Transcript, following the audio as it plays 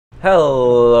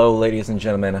Hello ladies and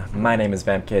gentlemen, my name is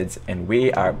Vampkidz and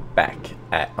we are back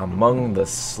at Among the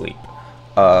Sleep.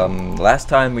 Last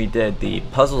time we did the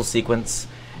puzzle sequence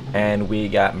and we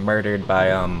got murdered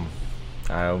by I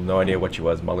have no idea what she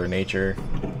was, Mother Nature,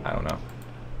 I don't know.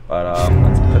 But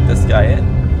let's put this guy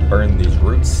in, burn these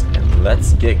roots, and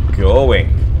let's get going.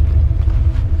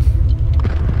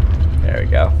 There we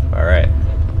go, alright.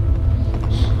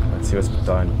 Let's see what's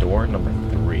on door number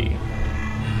 3.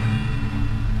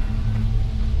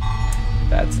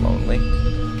 That's lonely.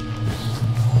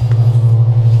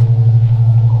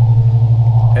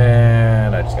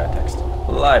 And I just got a text.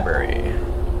 Library.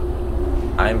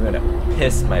 I'm gonna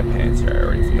piss my pants here. I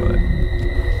already feel it.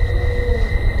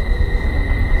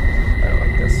 I don't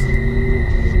like this.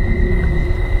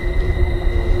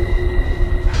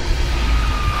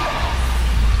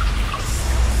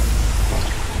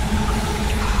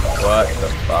 What the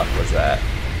fuck was that?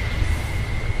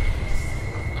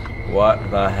 What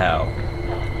the hell?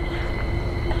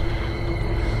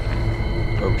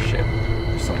 Oh shit,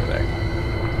 there's something there.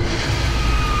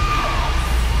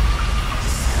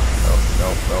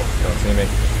 Nope, you don't see me.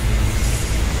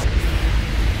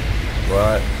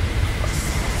 What?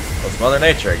 Oh, it's Mother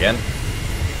Nature again.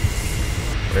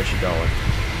 Where's she going?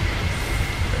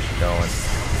 Where's she going?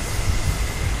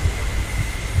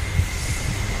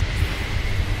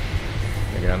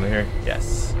 Can I get under here?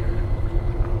 Yes.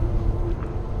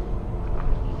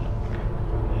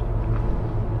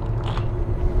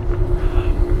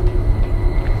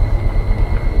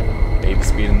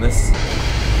 Speed in this.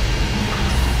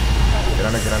 Get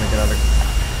under, get under, get under.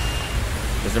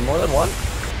 Is there more than one?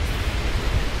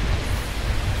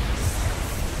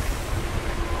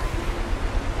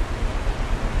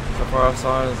 So far I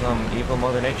saw is evil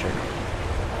Mother Nature.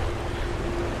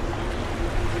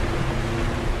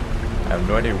 I have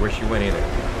no idea where she went either.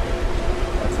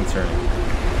 That's concerning.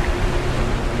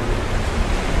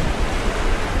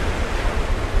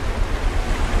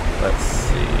 Let's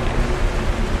see.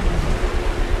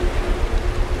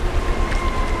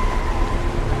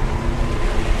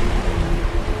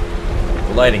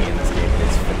 The lighting in this game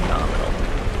is phenomenal.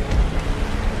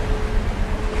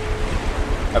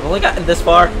 I've only gotten this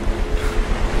far.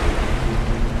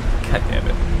 God damn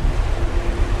it.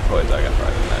 Boys, I got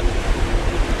farther than that.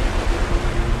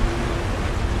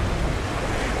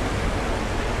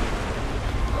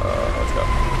 Let's go.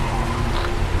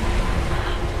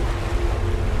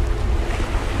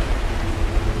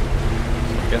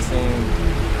 So I'm guessing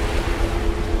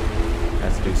it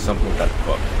has to do something with that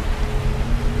book.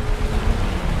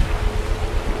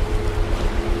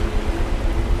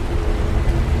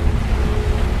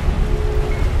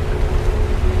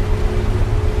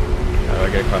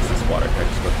 Get across this water. Can I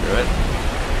just go through it?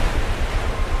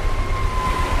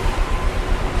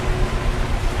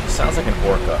 It sounds like an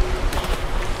orca.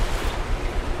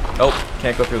 Oh,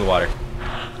 can't go through the water.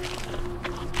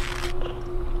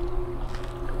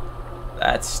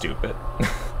 That's stupid.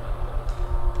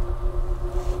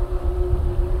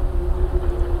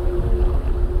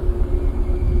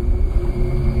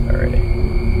 Alrighty.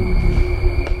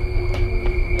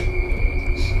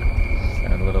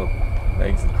 And little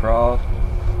legs and crawl.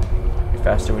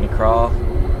 Faster when you crawl.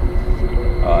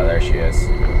 Oh, there she is.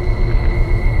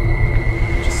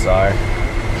 Just saw her.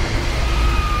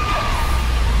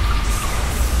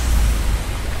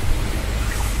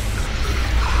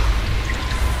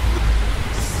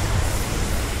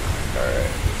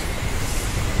 Alright.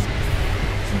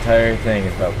 This entire thing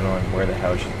is about knowing where the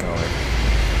hell she's going.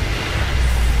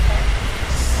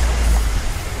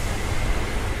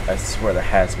 I swear there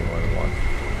has to be more than one.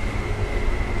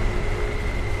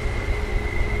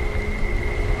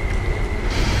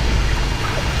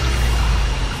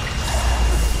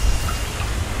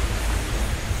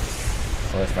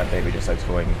 Unless my baby just likes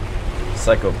going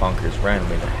psycho bonkers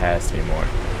randomly, there has to be more.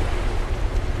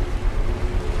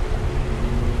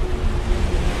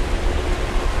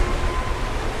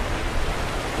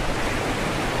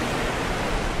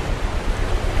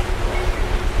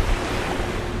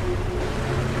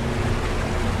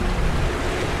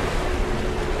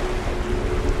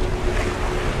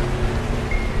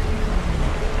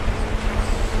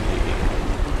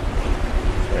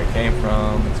 That's where I came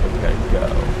from, that's where we gotta go.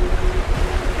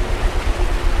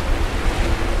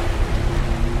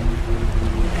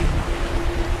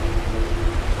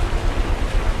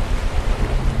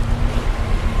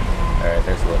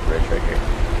 There's a little bridge right here.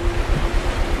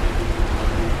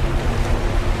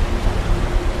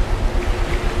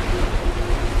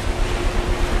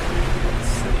 Let's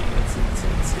see.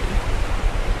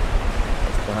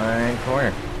 What's behind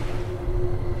corner?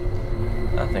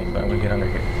 Nothing, but I'm gonna get under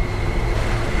here.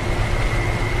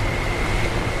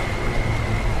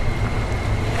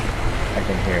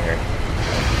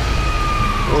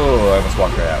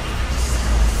 walked right out.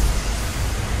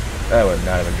 That would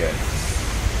not have been good.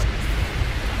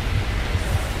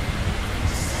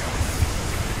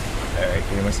 Alright,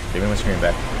 give me my screen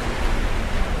back.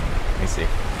 Let me see.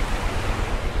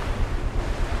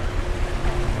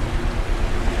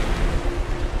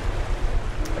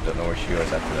 I don't know where she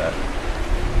goes after that.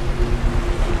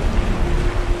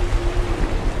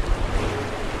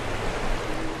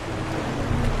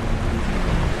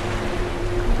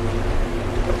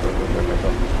 Go.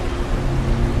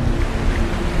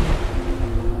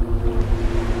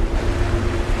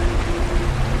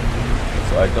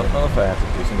 So I don't know if I have to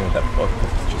do something with that book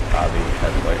because it's just oddly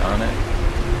has light on it.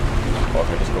 Or if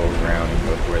I just go around and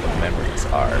go to where the memories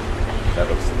are. That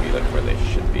looks to me like where they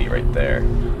should be, right there.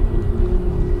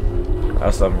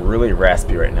 Also, I'm really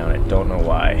raspy right now and I don't know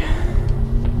why.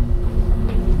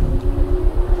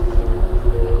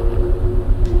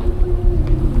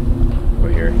 Over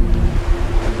here. I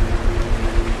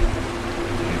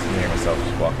can hear myself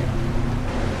just walking.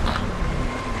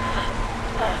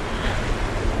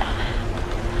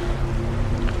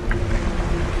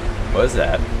 What is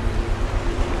that?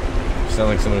 It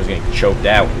sounded like someone was getting choked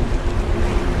out.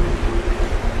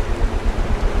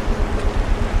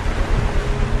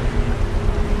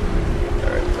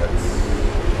 Alright, let's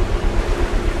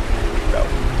go.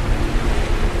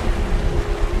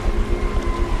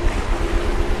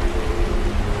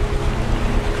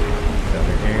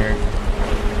 Over here.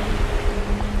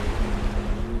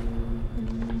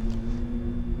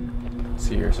 Let's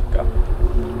see here, so go. Go.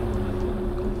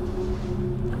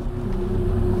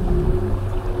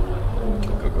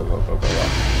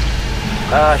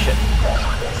 Ah, shit.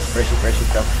 Where is she?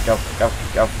 Go.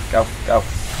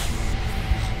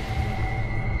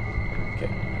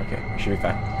 Okay.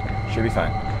 Should be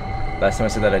fine. Last time I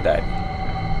said that I died.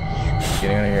 I'm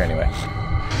getting out of here anyway.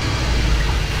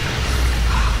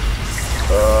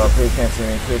 Oh, please can't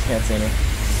see me.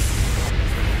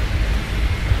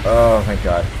 Oh, thank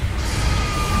God.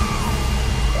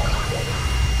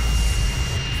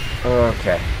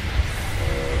 Okay.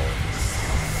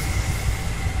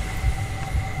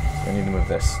 I need to move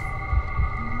this.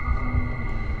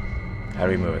 How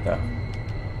do we move it, though?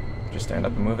 Just stand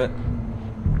up and move it?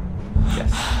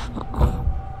 Yes.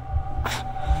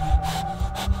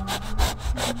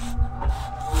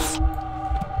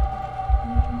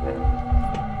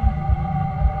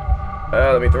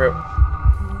 Let me through.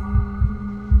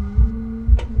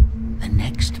 The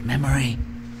next memory.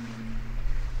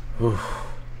 Whew.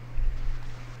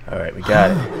 Alright, we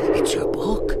got it. It's your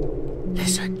book.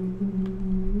 Listen.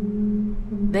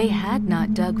 They had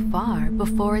not dug far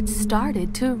before it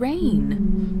started to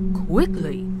rain.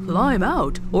 Quickly, climb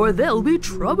out, or there'll be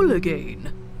trouble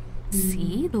again.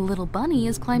 See, the little bunny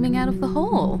is climbing out of the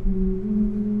hole.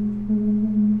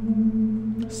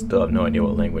 Still have no idea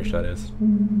what language that is.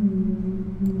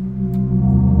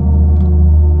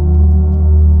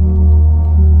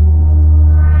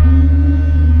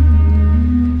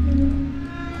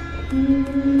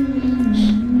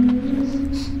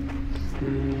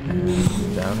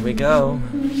 Down we go.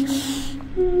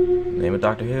 Name of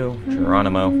Doctor Who,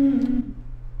 Geronimo.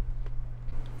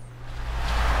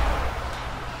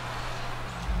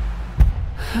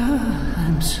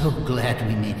 I'm so glad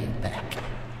we made it back.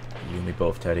 You and me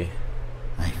both, Teddy.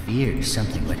 I feared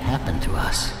something would happen to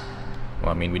us.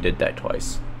 Well, I mean, we did die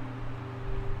twice.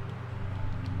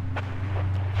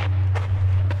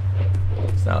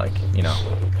 It's not like, you know,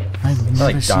 I've it's not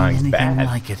never like seen dying's anything bad.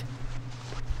 like it.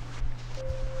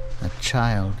 A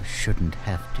child shouldn't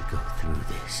have to go through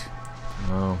this.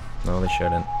 No, they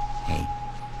shouldn't. Hey,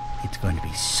 it's going to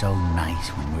be so nice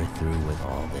when we're through with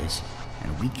all this,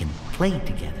 and we can play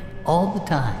together all the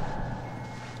time.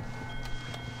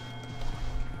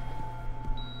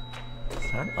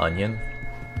 Is that an onion?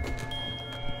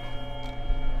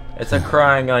 It's a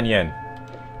crying onion.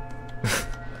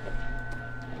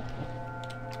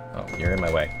 Oh, you're in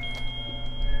my way.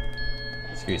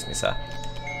 Excuse me, sir.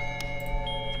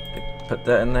 Put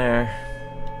that in there.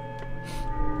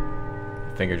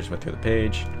 Finger just went through the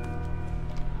page.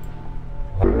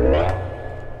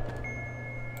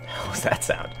 What was that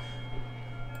sound?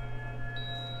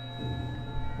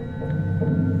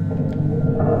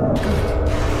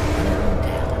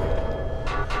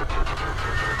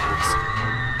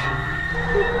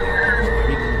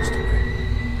 Very close to her.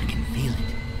 I can feel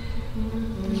it.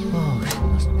 Oh, she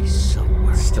must be so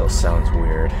worried. Still sounds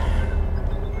weird.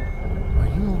 Are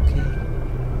you okay?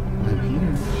 I'm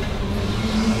here.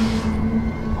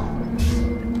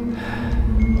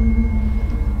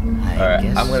 Alright,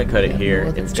 I'm gonna cut it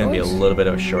here. It's gonna be a little bit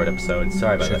of a short episode.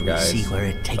 Sorry about that, guys. See where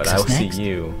it takes But us I will see next?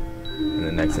 you in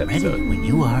the next Ready episode. when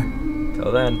you are. Till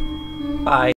Till then, bye.